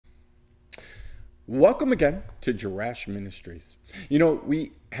Welcome again to Jerash Ministries.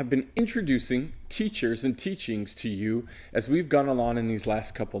 We have been introducing teachers and teachings to you as we've gone along in these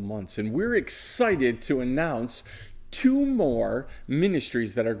last couple months, and we're excited to announce two more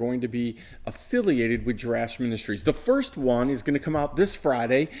ministries that are going to be affiliated with Jerash Ministries. The first one is going to come out this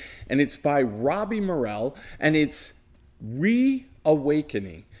Friday, and it's by Robbie Morrell, and it's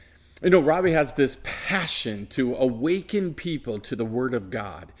Reawakening. Robbie has this passion to awaken people to the Word of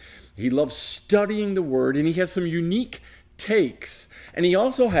God. He loves studying the Word, and he has some unique takes, and he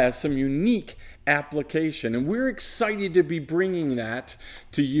also has some unique application, and we're excited to be bringing that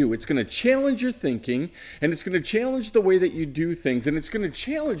to you. It's going to challenge your thinking, and it's going to challenge the way that you do things, and it's going to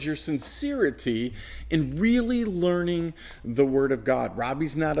challenge your sincerity in really learning the Word of God.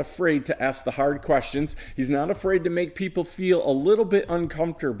 Robbie's not afraid to ask the hard questions. He's not afraid to make people feel a little bit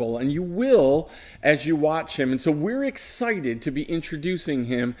uncomfortable, and you will as you watch him. And so we're excited to be introducing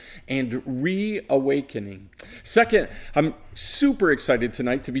him and Reawakening. Second, I'm super excited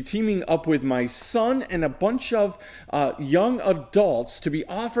tonight to be teaming up with my son and a bunch of young adults to be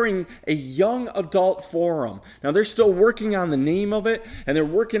offering a young adult forum. Now, they're still working on the name of it, and they're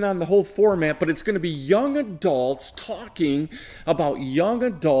working on the whole format, but it's going to be young adults talking about young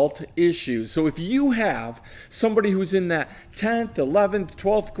adult issues. So if you have somebody who's in that 10th, 11th,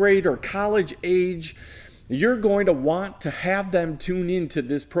 12th grade or college age, you're going to want to have them tune into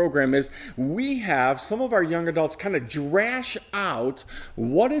this program as we have some of our young adults kind of drash out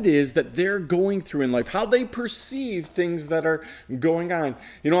what it is that they're going through in life, how they perceive things that are going on.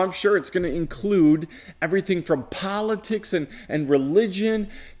 I'm sure it's going to include everything from politics and religion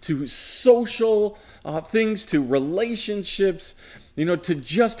to social things to relationships, to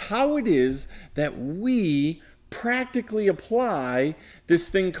just how it is that we practically apply this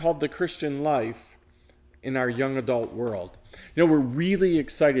thing called the Christian life in our young adult world. We're really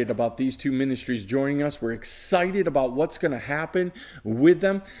excited about these two ministries joining us. We're excited about what's going to happen with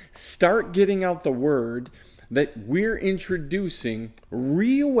them. Start getting out the word that we're introducing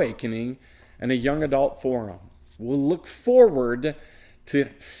Reawakening and a young adult forum. We'll look forward to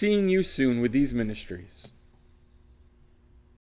seeing you soon with these ministries.